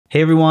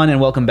Hey everyone, and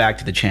welcome back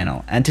to the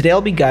channel. And today I'll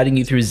be guiding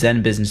you through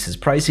ZenBusiness's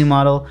pricing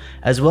model,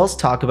 as well as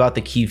talk about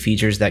the key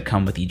features that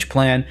come with each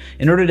plan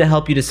in order to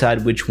help you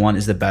decide which one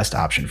is the best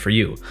option for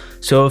you.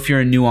 So if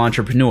you're a new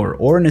entrepreneur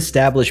or an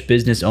established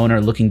business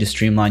owner looking to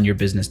streamline your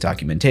business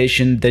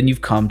documentation, then you've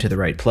come to the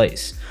right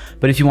place.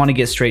 But if you want to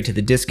get straight to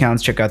the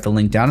discounts, check out the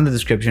link down in the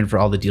description for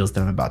all the deals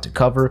that I'm about to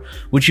cover,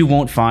 which you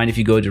won't find if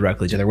you go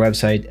directly to their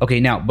website. Okay,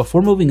 now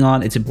before moving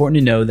on, it's important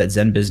to know that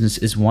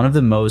ZenBusiness is one of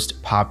the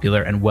most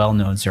popular and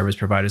well-known service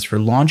providers for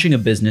launching a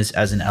business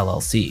as an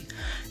LLC.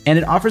 And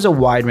it offers a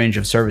wide range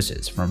of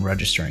services, from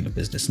registering a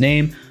business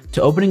name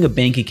to opening a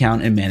bank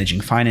account and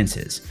managing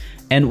finances.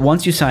 And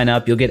once you sign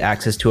up, you'll get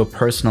access to a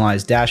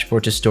personalized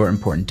dashboard to store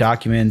important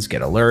documents,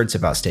 get alerts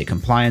about state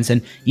compliance,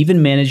 and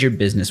even manage your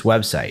business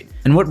website.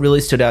 And what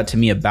really stood out to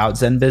me about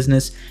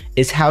ZenBusiness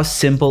is how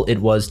simple it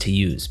was to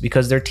use,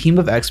 because their team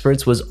of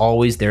experts was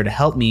always there to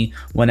help me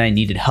when I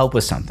needed help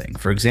with something.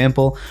 For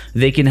example,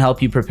 they can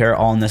help you prepare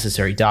all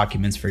necessary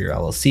documents for your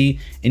LLC,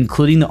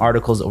 including the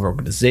articles of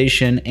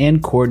organization,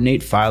 and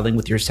coordinate filing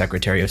with your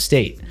Secretary of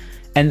State.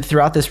 And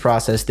throughout this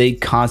process, they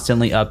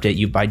constantly update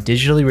you by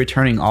digitally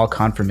returning all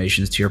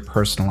confirmations to your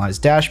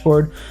personalized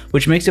dashboard,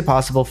 which makes it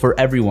possible for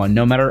everyone,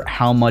 no matter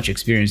how much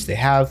experience they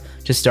have,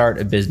 to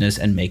start a business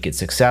and make it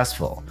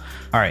successful.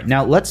 All right,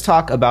 now let's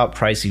talk about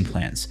pricing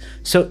plans.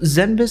 So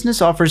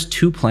ZenBusiness offers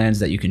two plans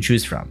that you can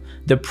choose from: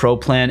 the Pro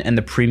plan and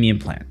the Premium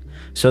plan.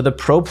 So the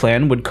Pro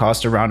plan would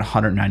cost around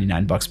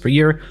 $199 per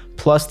year,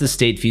 plus the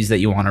state fees that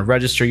you want to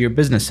register your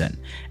business in.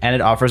 And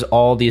it offers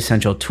all the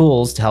essential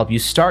tools to help you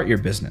start your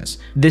business.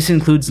 This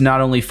includes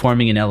not only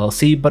forming an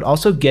LLC, but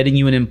also getting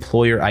you an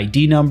employer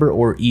ID number,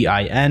 or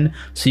EIN,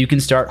 so you can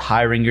start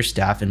hiring your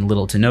staff in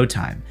little to no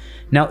time.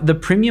 Now, the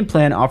Premium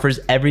plan offers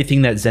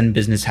everything that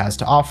ZenBusiness has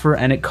to offer,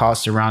 and it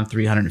costs around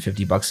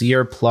 $350 a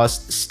year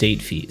plus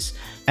state fees.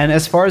 And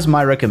as far as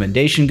my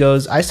recommendation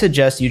goes, I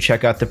suggest you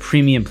check out the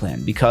Premium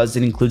plan because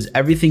it includes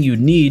everything you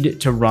need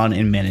to run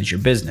and manage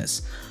your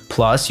business.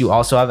 Plus, you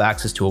also have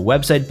access to a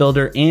website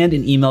builder and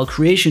an email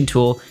creation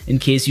tool in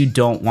case you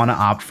don't want to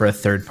opt for a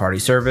third-party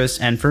service.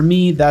 And for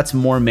me, that's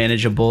more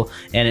manageable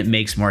and it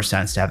makes more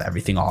sense to have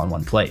everything all in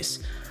one place.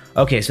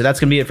 Okay, so that's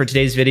going to be it for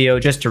today's video.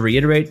 Just to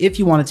reiterate, if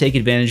you want to take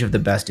advantage of the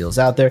best deals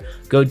out there,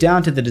 go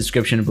down to the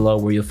description below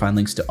where you'll find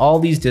links to all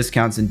these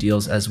discounts and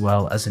deals, as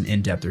well as an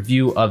in-depth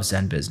review of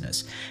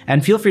ZenBusiness.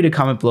 And feel free to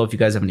comment below if you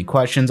guys have any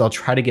questions. I'll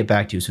try to get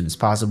back to you as soon as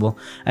possible.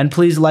 And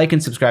please like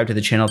and subscribe to the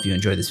channel if you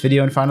enjoyed this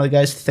video. And finally,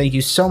 guys, thank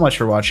you so much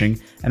for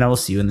watching, and I will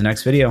see you in the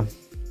next video.